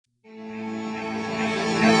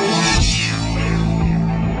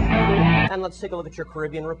And let's take a look at your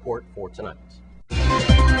Caribbean report for tonight.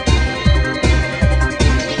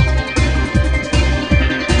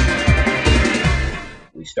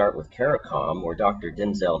 We start with CARICOM, where Dr.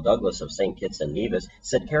 Denzel Douglas of St. Kitts and Nevis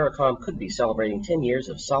said CARICOM could be celebrating 10 years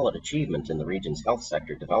of solid achievement in the region's health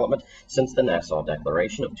sector development since the Nassau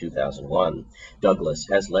Declaration of 2001. Douglas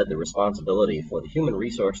has led the responsibility for the human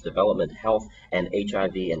resource development, health, and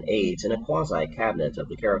HIV and AIDS in a quasi-cabinet of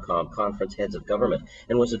the CARICOM Conference Heads of Government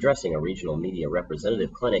and was addressing a regional media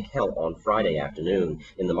representative clinic held on Friday afternoon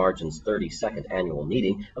in the Margin's 32nd annual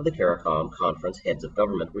meeting of the CARICOM Conference Heads of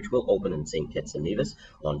Government, which will open in St. Kitts and Nevis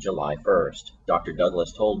on July 1st. Dr.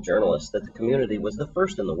 Douglas told journalists that the community was the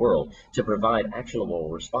first in the world to provide actionable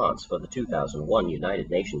response for the 2001 United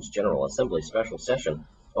Nations General Assembly Special Session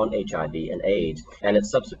on HIV and AIDS, and its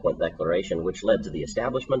subsequent declaration, which led to the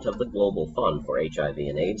establishment of the Global Fund for HIV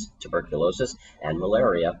and AIDS, tuberculosis, and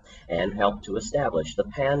malaria, and helped to establish the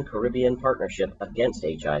Pan-Caribbean Partnership Against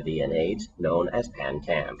HIV and AIDS, known as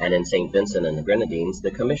PANCAM. And in St. Vincent and the Grenadines,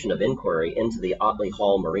 the Commission of Inquiry into the Otley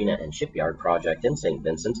Hall Marina and Shipyard project in St.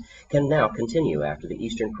 Vincent can now continue after the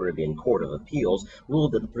Eastern Caribbean Court of Appeals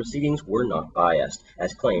ruled that the proceedings were not biased,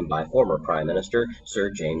 as claimed by former Prime Minister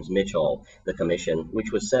Sir James Mitchell. The commission, which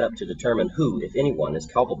was set up to determine who, if anyone, is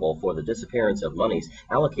culpable for the disappearance of monies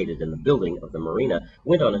allocated in the building of the marina,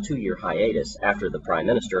 went on a 2-year hiatus after the Prime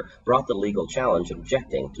Minister brought the legal challenge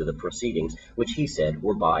objecting to the proceedings, which he said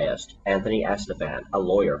were biased. Anthony Astafan, a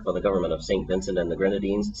lawyer for the government of St. Vincent and the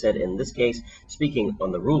Grenadines, said in this case, speaking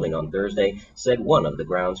on the ruling on Thursday, said one of the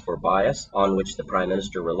grounds for bias on which the Prime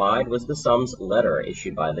Minister relied was the sums letter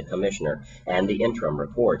issued by the Commissioner and the interim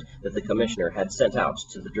report that the Commissioner had sent out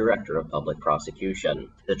to the Director of Public Prosecution.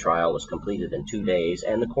 The trial was completed in 2 days,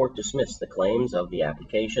 and the court dismissed the claims of the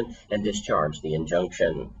application and discharged the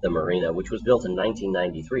injunction. The marina, which was built in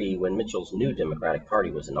 1993 when Mitchell's New Democratic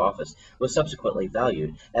Party was in office, was subsequently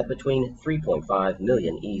valued at between 3.5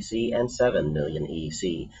 million EC and 7 million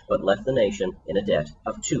EC, but left the nation in a debt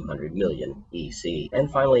of 200 million EC.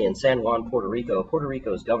 And finally, in San Juan, Puerto Rico, Puerto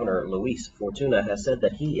Rico's Governor Luis Fortuna has said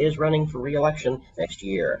that he is running for re-election next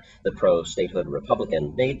year. The pro-statehood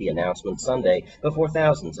Republican made the announcement Sunday before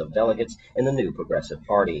thousands of delegates in the new Progressive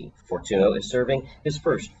Party. Fortuno is serving his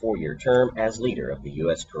first 4-year term as leader of the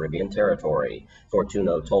U.S. Caribbean Territory.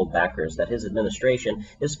 Fortuno told backers that his administration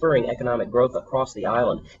is spurring economic growth across the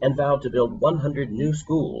island and vowed to build 100 new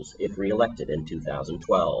schools if re-elected in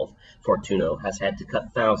 2012. Fortuno has had to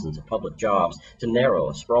cut thousands of public jobs to narrow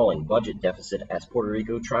a sprawling budget deficit as Puerto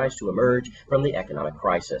Rico tries to emerge from the economic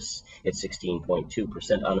crisis. Its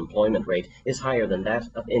 16.2% unemployment rate is higher than that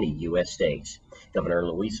of any U.S. state. Governor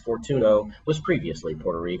Luis Fortuno was previously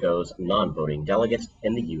Puerto Rico's non-voting delegate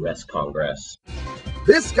in the U.S. Congress.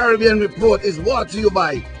 This Caribbean Report is brought to you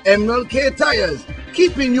by MLK Tires,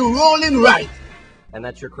 keeping you rolling right. And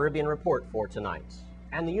that's your Caribbean Report for tonight.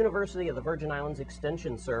 And the University of the Virgin Islands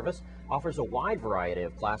Extension Service offers a wide variety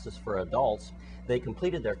of classes for adults. They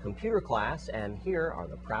completed their computer class, and here are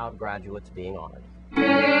the proud graduates being honored.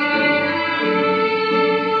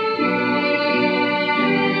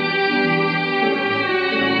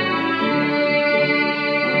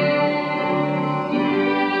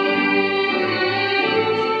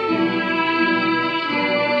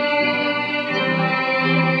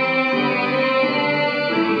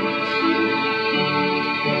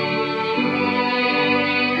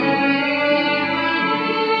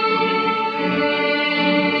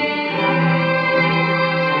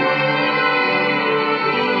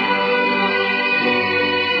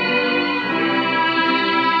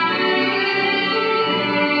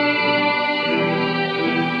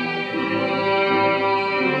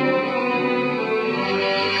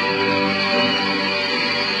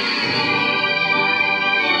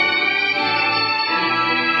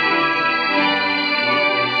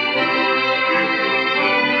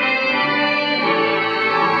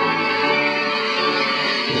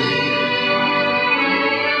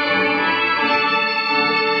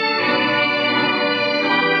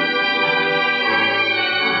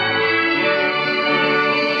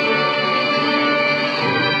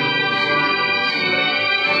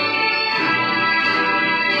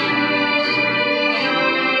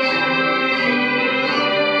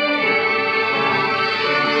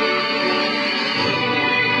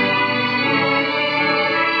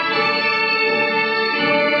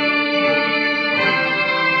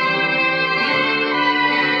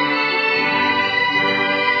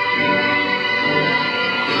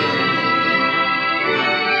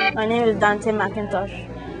 My name is Dante McIntosh.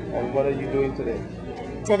 And what are you doing today?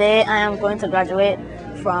 Today I am going to graduate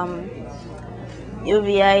from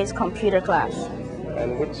UVI's computer class.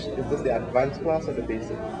 And is this the advanced class or the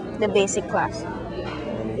basic? the basic class.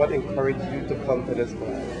 And what encouraged you to come to this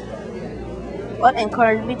class? What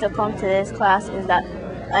encouraged me to come to this class is that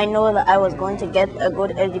I know that I was going to get a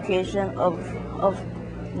good education of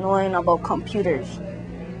knowing about computers.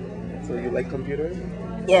 So you like computers?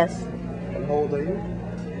 Yes, And how old are you?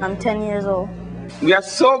 I'm 10 years old. We are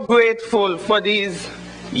so grateful for these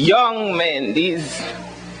young men, these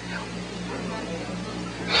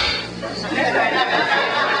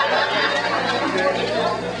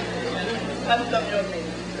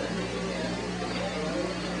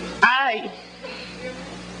I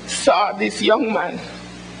saw this young man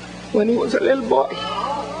when he was a little boy.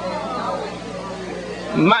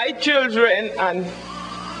 My children and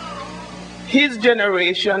his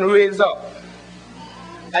generation raised up.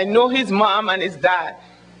 I know his mom and his dad.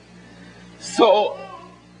 So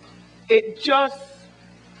if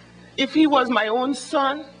he was my own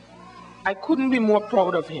son, I couldn't be more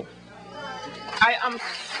proud of him. I am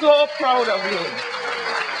so proud of him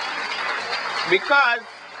because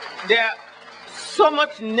there's so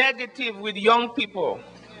much negative with young people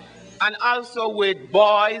and also with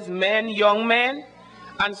boys, men, young men.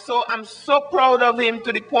 And so I'm so proud of him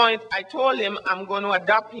to the point I told him I'm going to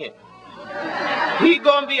adopt him. He's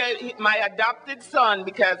going to be my adopted son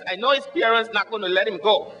because I know his parents not going to let him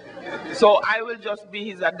go. So I will just be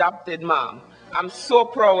his adopted mom. I'm so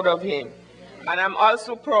proud of him. And I'm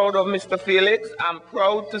also proud of Mr. Felix. I'm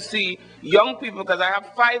proud to see young people because I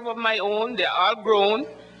have 5 of my own. They're all grown.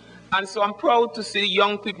 And so I'm proud to see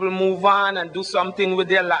young people move on and do something with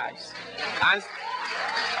their lives.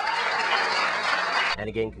 And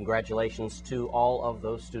again, congratulations to all of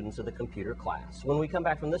those students of the computer class. When we come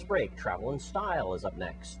back from this break, Travel and Style is up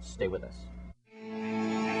next. Stay with us.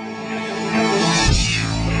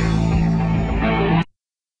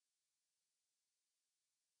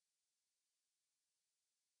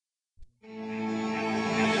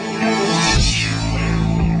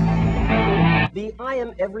 The I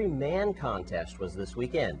Am Every Man contest was this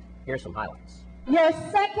weekend. Here's some highlights. Your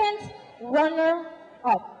second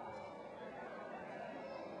runner-up.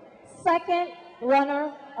 Second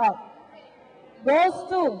runner-up goes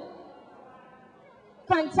to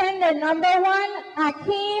contender number 1,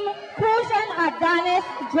 Akeem Kushan Adonis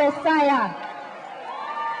Josiah.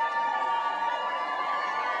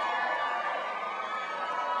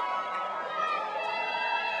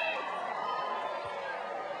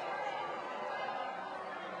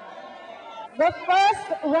 The first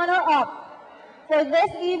runner-up for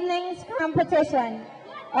this evening's competition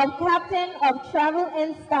of Captain of Travel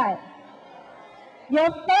in Style.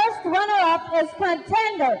 Your first runner-up is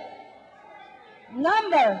contender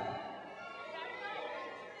number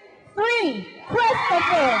 3,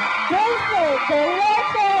 Christopher Jose de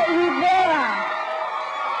Leche Rivera.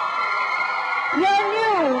 Your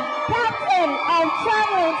new Captain of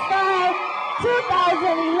Travel in Style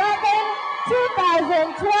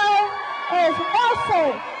 2011-2012 is also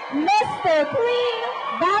Mr. Clean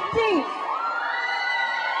Baptiste.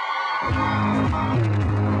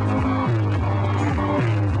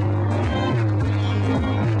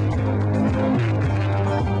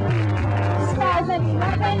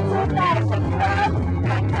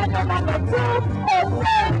 Contender number 2 is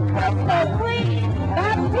Mr. Clean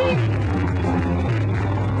Baptiste.